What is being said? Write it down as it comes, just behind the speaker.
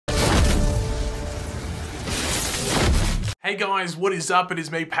Hey guys, what is up? It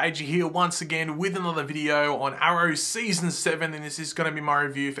is me, Pagey, here once again with another video on Arrow Season 7, and this is going to be my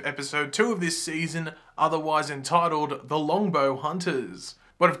review for Episode 2 of this season, otherwise entitled The Longbow Hunters.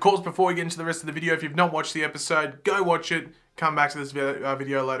 But of course, before we get into the rest of the video, if you've not watched the episode, go watch it. Come back to this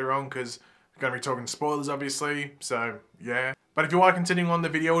video later on, because we're going to be talking spoilers, obviously, so yeah. But if you are continuing on the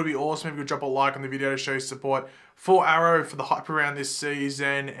video, it would be awesome if you could drop a like on the video to show support for Arrow, for the hype around this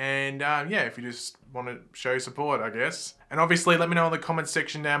season, and yeah, if you just want to show support, I guess. And obviously, let me know in the comments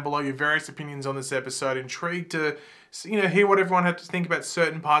section down below your various opinions on this episode. Intrigued to, hear what everyone had to think about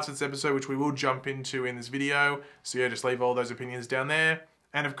certain parts of this episode, which we will jump into in this video. So yeah, just leave all those opinions down there.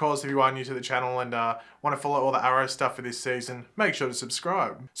 And of course, if you are new to the channel and want to follow all the Arrow stuff for this season, make sure to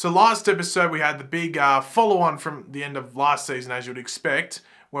subscribe. So last episode, we had the big follow-on from the end of last season, as you'd expect,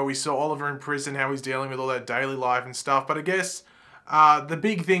 where we saw Oliver in prison, how he's dealing with all that daily life and stuff. But I guess the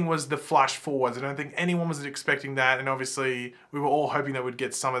big thing was the flash forwards. I don't think anyone was expecting that, and obviously we were all hoping that we'd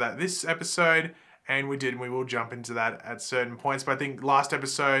get some of that this episode. And we did, and we will jump into that at certain points. But I think last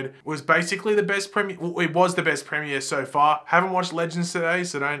episode was basically the best premiere. Well, it was the best premiere so far. Haven't watched Legends today,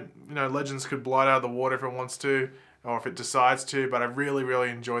 so don't, Legends could blow it out of the water if it wants to, or if it decides to. But I really, really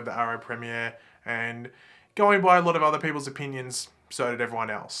enjoyed the Arrow premiere. And going by a lot of other people's opinions, so did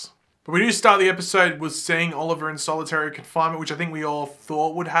everyone else. But we do start the episode with seeing Oliver in solitary confinement, which I think we all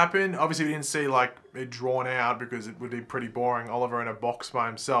thought would happen. Obviously, we didn't see like it drawn out because it would be pretty boring. Oliver in a box by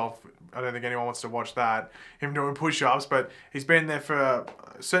himself. I don't think anyone wants to watch that. Him doing push-ups, but he's been there for a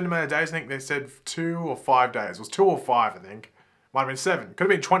certain amount of days. I think they said 2 or 5 days. It was 2 or 5, I think. Might have been 7. Could have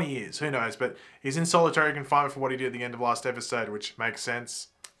been 20 years. Who knows? But he's in solitary confinement for what he did at the end of last episode, which makes sense.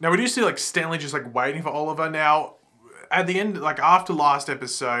 Now, we do see like Stanley just like waiting for Oliver. Now, at the end, like after last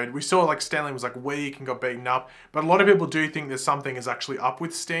episode, we saw like Stanley was like weak and got beaten up. But a lot of people do think there's something is actually up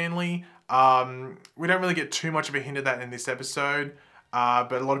with Stanley. We don't really get too much of a hint of that in this episode.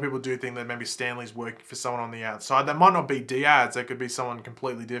 But a lot of people do think that maybe Stanley's working for someone on the outside. That might not be Diaz. That could be someone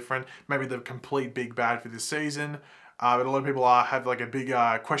completely different. Maybe the complete big bad for this season. But a lot of people have like a big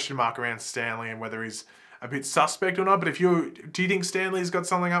question mark around Stanley and whether he's a bit suspect or not. But do you think Stanley's got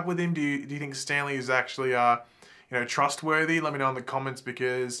something up with him? Do you think Stanley is actually trustworthy? Let me know in the comments,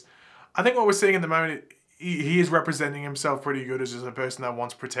 because I think what we're seeing at the moment, he is representing himself pretty good as just a person that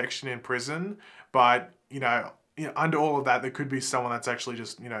wants protection in prison. But under all of that, there could be someone that's actually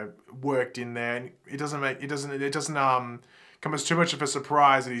just worked in there, and it doesn't come as too much of a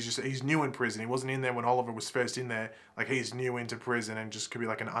surprise that he's new in prison. He wasn't in there when Oliver was first in there. Like, he's new into prison and just could be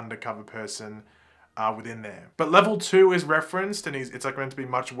like an undercover person within there. But level 2 is referenced, and it's like meant to be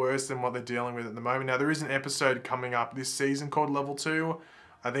much worse than what they're dealing with at the moment. Now, there is an episode coming up this season called Level 2.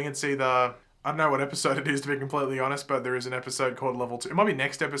 I think it's either, I don't know what episode it is, to be completely honest, but there is an episode called Level 2. It might be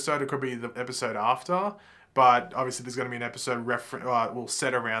next episode, it could be the episode after. But obviously there's going to be an episode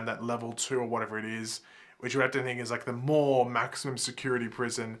set around that level 2 or whatever it is, which you have to think is like the more maximum security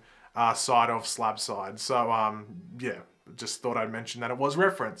prison side of Slab side. So yeah, just thought I'd mention that it was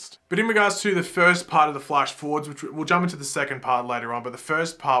referenced. But in regards to the first part of the flash forwards, which we'll jump into the second part later on, but the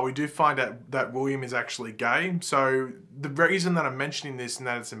first part we do find out that William is actually gay. So the reason that I'm mentioning this and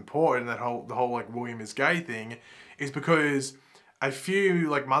that it's important, the whole like William is gay thing, is because a few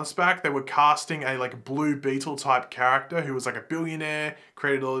like months back, they were casting a like Blue Beetle type character who was like a billionaire,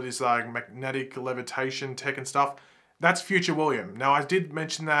 created all of this like magnetic levitation tech and stuff. That's future William. Now, I did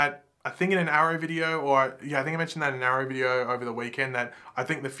mention that, I think in an Arrow video, I think I mentioned that in an Arrow video over the weekend, that I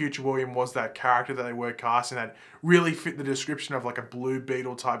think the future William was that character that they were casting that really fit the description of like a Blue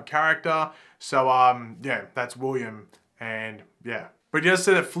Beetle type character. So yeah, that's William, and yeah. But he does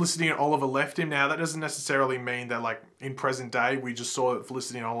say that Felicity and Oliver left him. Now, that doesn't necessarily mean that, like, in present day, we just saw that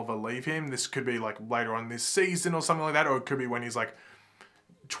Felicity and Oliver leave him. This could be, like, later on this season or something like that. Or it could be when he's, like,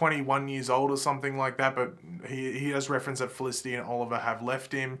 21 years old or something like that. But he does reference that Felicity and Oliver have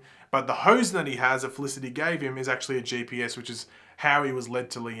left him. But the hose that he has that Felicity gave him is actually a GPS, which is how he was led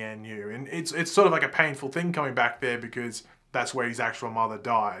to Leanne Yu. And it's sort of like a painful thing coming back there, because that's where his actual mother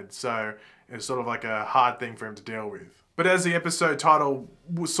died. So it's sort of like a hard thing for him to deal with. But as the episode title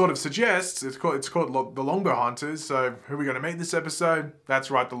sort of suggests, it's called The Longbow Hunters. So who are we going to meet this episode? That's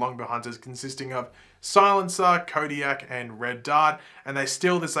right, the Longbow Hunters, consisting of Silencer, Kodiak, and Red Dart. And they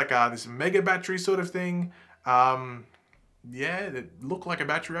steal this like this mega battery sort of thing. Yeah, it looked like a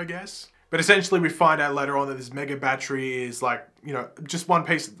battery, I guess. But essentially we find out later on that this mega battery is like, just one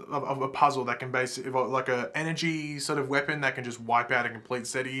piece of a puzzle that can basically, like a energy sort of weapon that can just wipe out a complete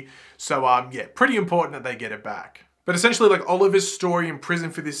city. So yeah, pretty important that they get it back. But essentially, like, Oliver's story in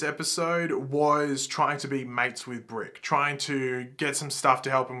prison for this episode was trying to be mates with Brick, trying to get some stuff to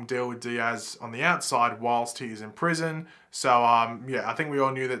help him deal with Diaz on the outside whilst he's in prison. So, yeah, I think we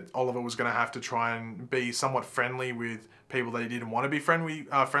all knew that Oliver was going to have to try and be somewhat friendly with people that he didn't want to be friendly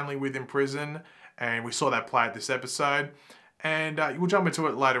with in prison. And we saw that play at this episode. And we'll jump into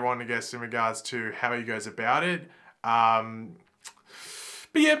it later on, I guess, in regards to how he goes about it.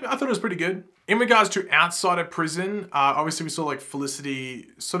 But yeah, I thought it was pretty good. In regards to outside of prison, obviously we saw like Felicity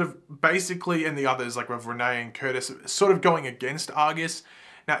sort of basically, and the others like with Renee and Curtis sort of going against Argus.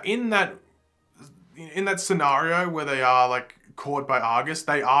 Now in that scenario where they are like caught by Argus,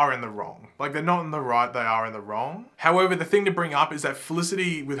 they are in the wrong. Like they're not in the right, they are in the wrong. However, the thing to bring up is that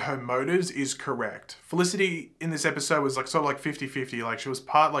Felicity with her motives is correct. Felicity in this episode was like sort of like 50-50. Like she was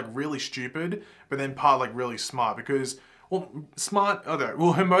part like really stupid, but then part like really smart because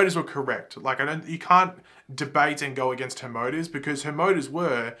her motives were correct. Like you can't debate and go against her motives because her motives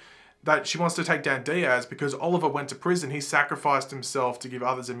were that she wants to take down Diaz because Oliver went to prison. He sacrificed himself to give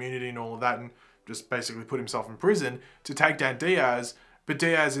others immunity and all of that and just basically put himself in prison to take down Diaz. But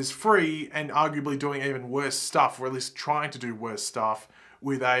Diaz is free and arguably doing even worse stuff, or at least trying to do worse stuff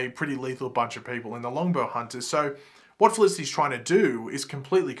with a pretty lethal bunch of people in the Longbow Hunters. So what Felicity's trying to do is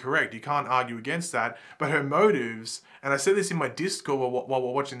completely correct. You can't argue against that. But her motives, and I said this in my Discord while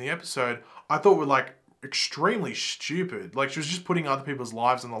we're watching the episode, I thought were like extremely stupid. Like she was just putting other people's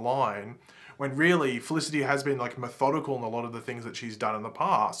lives on the line when really Felicity has been like methodical in a lot of the things that she's done in the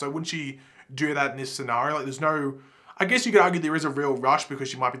past. So wouldn't she do that in this scenario? Like there's no, I guess you could argue there is a real rush because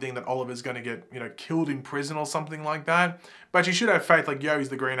she might be thinking that Oliver's going to get, you know, killed in prison or something like that. But she should have faith like, yo, he's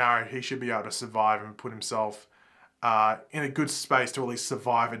the Green Arrow. He should be able to survive and put himself in a good space to at least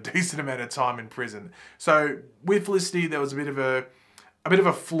survive a decent amount of time in prison. So with Felicity, there was a bit of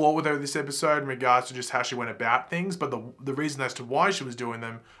a flaw with her this episode in regards to just how she went about things, but the reason as to why she was doing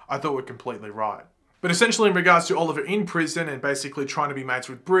them, I thought were completely right. But essentially in regards to Oliver in prison and basically trying to be mates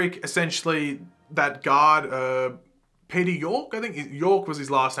with Brick, essentially that guard, Peter York, I think York was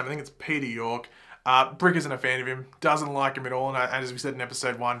his last name, I think it's Peter York. Brick isn't a fan of him, doesn't like him at all, and as we said in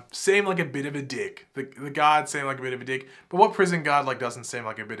episode 1, seemed like a bit of a dick. The guard seemed like a bit of a dick, but what prison guard like doesn't seem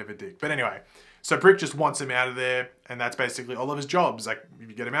like a bit of a dick? But anyway, so Brick just wants him out of there, and that's basically Oliver's job. It's like, if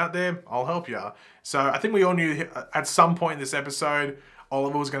you get him out there, I'll help you. So I think we all knew at some point in this episode,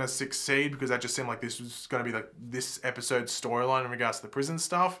 Oliver was going to succeed because that just seemed like this was going to be like this episode's storyline in regards to the prison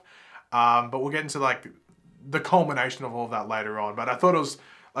stuff. But we'll get into like the culmination of all of that later on. But I thought it was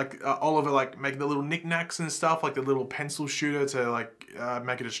like Oliver like making the little knickknacks and stuff, like the little pencil shooter to like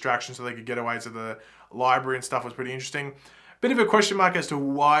make a distraction so they could get away to the library and stuff was pretty interesting. Bit of a question mark as to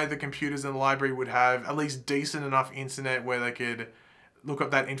why the computers in the library would have at least decent enough internet where they could look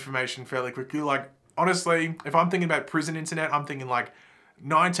up that information fairly quickly. Like honestly, if I'm thinking about prison internet, I'm thinking like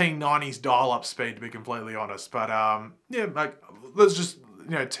 1990s dial-up speed to be completely honest. But yeah, like there's just,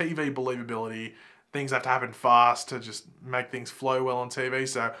 you know, TV believability. Things have to happen fast to just make things flow well on TV,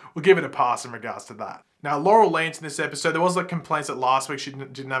 so we'll give it a pass in regards to that. Now, Laurel Lance in this episode, there was like complaints that last week she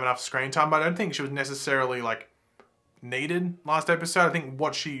didn't have enough screen time, but I don't think she was necessarily like needed last episode. I think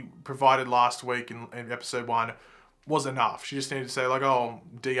what she provided last week in episode 1 was enough. She just needed to say like, oh,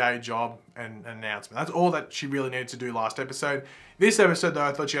 DA job and announcement. That's all that she really needed to do last episode. This episode though,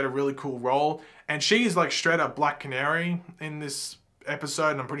 I thought she had a really cool role, and she's like straight up Black Canary in this episode,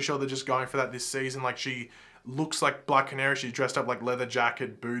 and I'm pretty sure they're just going for that this season. Like she looks like Black Canary. She's dressed up like leather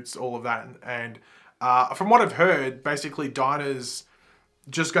jacket, boots, all of that. And from what I've heard, basically Dinah's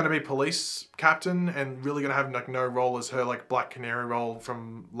just going to be police captain and really going to have like no role as her like Black Canary role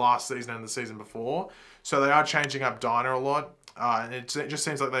from last season and the season before. So they are changing up Dinah a lot. And it just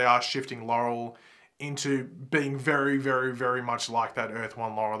seems like they are shifting Laurel into being very, very, very much like that Earth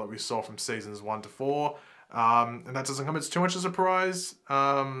 1 Laurel that we saw from seasons 1 to 4. And that doesn't come as too much of a surprise,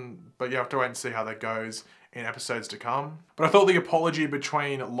 but you have to wait and see how that goes in episodes to come. But I thought the apology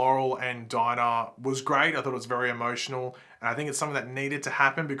between Laurel and Dinah was great. I thought it was very emotional, and I think it's something that needed to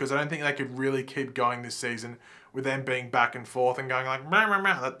happen because I don't think they could really keep going this season with them being back and forth and going like, meh, meh,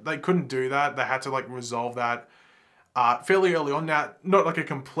 meh. They couldn't do that. They had to like resolve that fairly early on. Now, not like a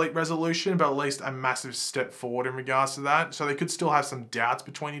complete resolution, but at least a massive step forward in regards to that. So they could still have some doubts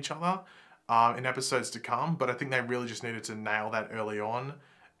between each other in episodes to come, but I think they really just needed to nail that early on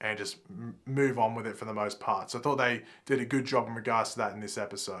and just move on with it for the most part. So I thought they did a good job in regards to that in this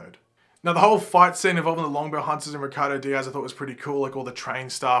episode. Now, the whole fight scene involving the Longbow Hunters and Ricardo Diaz I thought was pretty cool, like all the train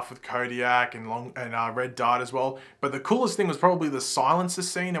stuff with Kodiak and Red Dart as well. But the coolest thing was probably the silencer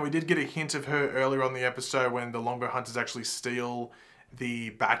scene, and we did get a hint of her earlier on the episode when the Longbow Hunters actually steal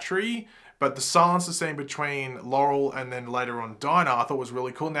the battery. But the silencer scene between Laurel and then later on Dinah, I thought was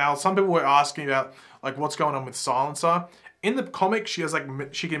really cool. Now, some people were asking about like what's going on with Silencer. In the comic, she has like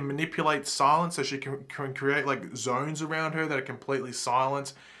she can manipulate silence, so she can create like zones around her that are completely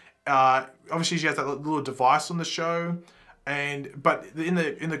silent. Obviously, she has that little device on the show, but in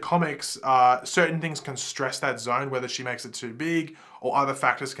the comics, certain things can stress that zone, whether she makes it too big or other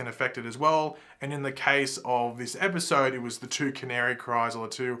factors can affect it as well. And in the case of this episode, it was the 2 canary cries, or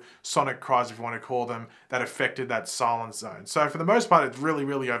the 2 sonic cries, if you want to call them, that affected that silence zone. So for the most part, it's really,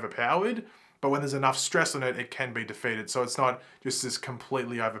 really overpowered. But when there's enough stress on it, it can be defeated. So it's not just this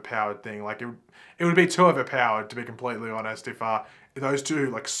completely overpowered thing. Like it would be too overpowered, to be completely honest, if those 2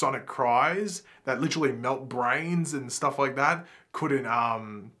 like sonic cries that literally melt brains and stuff like that couldn't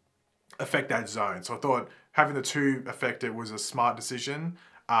affect that zone. So I thought having the 2 affect it was a smart decision.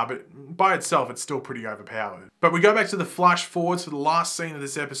 But by itself, it's still pretty overpowered. But we go back to the flash forwards for the last scene of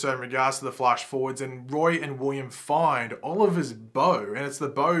this episode in regards to the flash forwards, and Roy and William find Oliver's bow, and it's the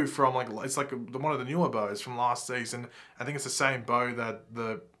bow from it's like one of the newer bows from last season. I think it's the same bow that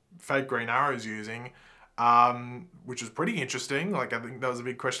the fake Green Arrow is using, which was pretty interesting. Like, I think that was a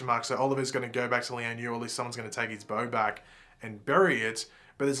big question mark. So Oliver's going to go back to Lian Yu, or at least someone's going to take his bow back and bury it.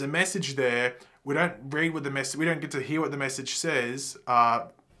 But there's a message there. We don't read what the message. We don't get to hear what the message says.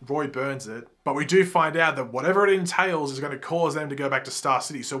 Roy burns it, but we do find out that whatever it entails is going to cause them to go back to Star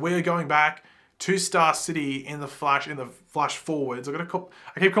City. So we are going back to Star City in the flash forwards.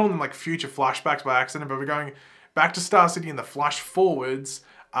 I keep calling them like future flashbacks by accident, but we're going back to Star City in the flash forwards.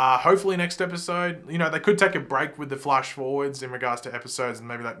 Hopefully next episode, you know, they could take a break with the flash forwards in regards to episodes, and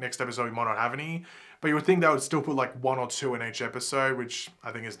maybe like next episode we might not have any. But you would think they would still put like 1 or 2 in each episode, which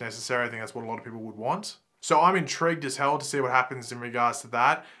I think is necessary. I think that's what a lot of people would want. So I'm intrigued as hell to see what happens in regards to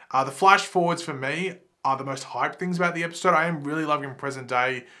that. The flash forwards for me are the most hyped things about the episode. I am really loving present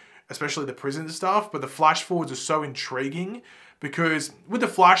day, especially the prison stuff, but the flash forwards are so intriguing because with the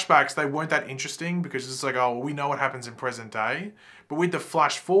flashbacks, they weren't that interesting because it's like, oh, well, we know what happens in present day. But with the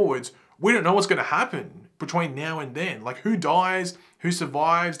flash forwards, we don't know what's going to happen between now and then. Like, who dies? Who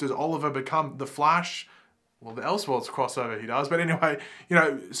survives? Does Oliver become the Flash? Well, the Elseworlds crossover he does. But anyway, you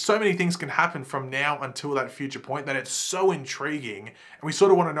know, so many things can happen from now until that future point that it's so intriguing. And we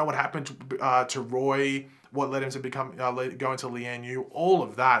sort of want to know what happened to Roy, what led him to become go into Lian Yu, all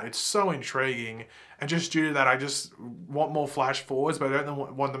of that. It's so intriguing. And just due to that, I just want more flash forwards, but I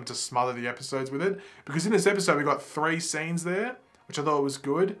don't want them to smother the episodes with it. Because in this episode, we got 3 scenes there, which I thought was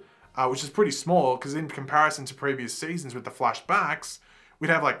good, which is pretty small, because in comparison to previous seasons with the flashbacks, we'd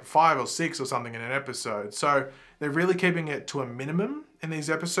have like 5 or 6 or something in an episode. So they're really keeping it to a minimum in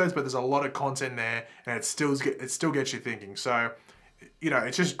these episodes, but there's a lot of content there, and it still gets you thinking. So, you know,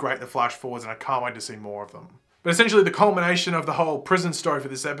 it's just great, the flash forwards, and I can't wait to see more of them. But essentially, the culmination of the whole prison story for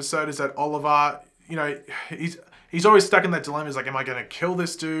this episode is that Oliver, you know, he's always stuck in that dilemma. He's like, am I going to kill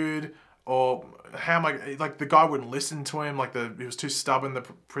this dude? Or how am I, like, the guy wouldn't listen to him. Like, he was too stubborn, the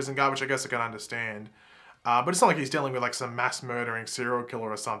prison guy, which I guess I can understand. But it's not like he's dealing with like some mass murdering serial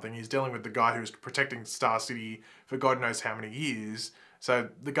killer or something. He's dealing with the guy who's protecting Star City for God knows how many years. So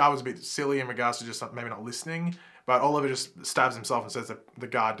the guy was a bit silly in regards to just maybe not listening. But Oliver just stabs himself and says that the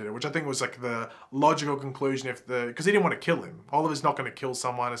guard did it, which I think was like the logical conclusion because he didn't want to kill him. Oliver's not going to kill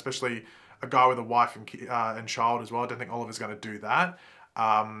someone, especially a guy with a wife and child as well. I don't think Oliver's going to do that.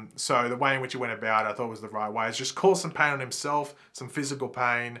 So the way in which he went about it, I thought was the right way. It's just cause some pain on himself, some physical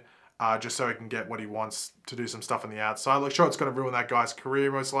pain, just so he can get what he wants to do some stuff on the outside. Like, sure, it's going to ruin that guy's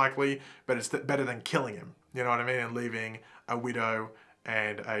career most likely, but it's better than killing him. You know what I mean? And leaving a widow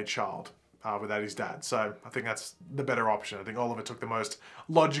and a child without his dad. So I think that's the better option. I think Oliver took the most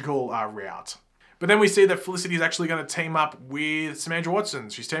logical route. But then we see that Felicity is actually going to team up with Samantha Watson.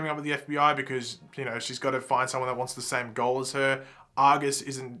 She's teaming up with the FBI because, you know, she's got to find someone that wants the same goal as her. Argus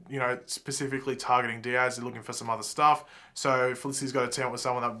isn't, you know, specifically targeting Diaz. They're looking for some other stuff. So Felicity's got to team up with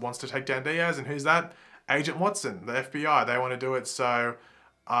someone that wants to take down Diaz. And who's that? Agent Watson, the FBI. They want to do it. So,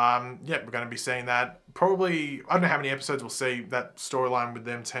 yeah, we're going to be seeing that. Probably, I don't know how many episodes we'll see that storyline with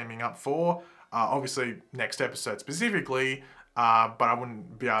them teaming up for. Obviously, next episode specifically. But I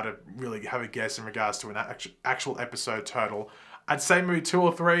wouldn't be able to really have a guess in regards to an actual episode total. I'd say maybe 2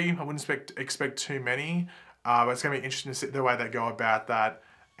 or 3. I wouldn't expect too many. But it's going to be interesting to see the way they go about that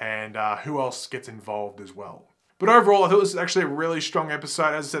and who else gets involved as well. But overall, I thought this was actually a really strong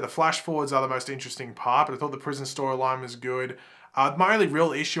episode. As I said, the flash forwards are the most interesting part, but I thought the prison storyline was good. My only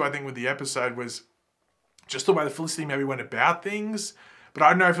real issue, I think, with the episode was just the way the Felicity maybe went about things. But I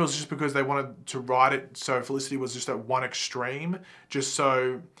don't know if it was just because they wanted to write it so Felicity was just at one extreme, just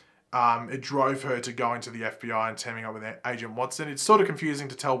so it drove her to go into the FBI and teaming up with Agent Watson. It's sort of confusing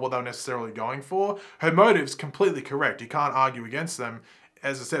to tell what they were necessarily going for. Her motive's completely correct. You can't argue against them.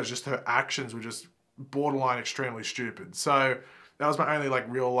 As I said, it's just her actions were just borderline extremely stupid. So that was my only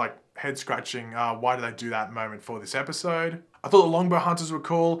real head scratching why did they do that moment for this episode. I thought the Longbow Hunters were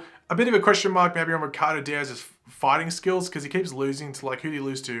cool. A bit of a question mark maybe on Ricardo Diaz's fighting skills, because he keeps losing to who did he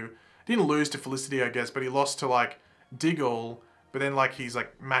lose to? He didn't lose to Felicity, I guess, but he lost to Diggle. But then he's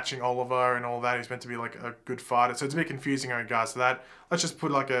matching Oliver and all that. He's meant to be a good fighter. So it's a bit confusing in regards to that. Let's just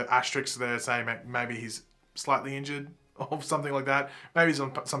put a asterisk there saying maybe he's slightly injured or something like that. Maybe he's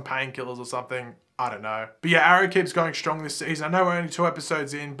on some painkillers or something. I don't know. But yeah, Arrow keeps going strong this season. I know we're only 2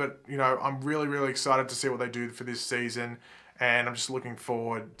 episodes in, but I'm really, really excited to see what they do for this season. And I'm just looking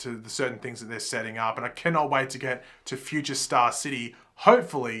forward to the certain things that they're setting up. And I cannot wait to get to future Star City,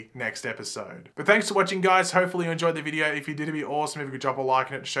 hopefully next episode. But thanks for watching, guys. Hopefully you enjoyed the video. If you did, it'd be awesome if you could drop a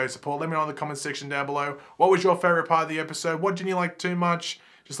like on it to show support. Let me know in the comment section down below. What was your favorite part of the episode? What didn't you like too much?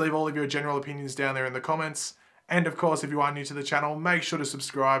 Just leave all of your general opinions down there in the comments. And of course, if you are new to the channel, make sure to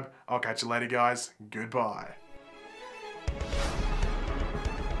subscribe. I'll catch you later, guys. Goodbye.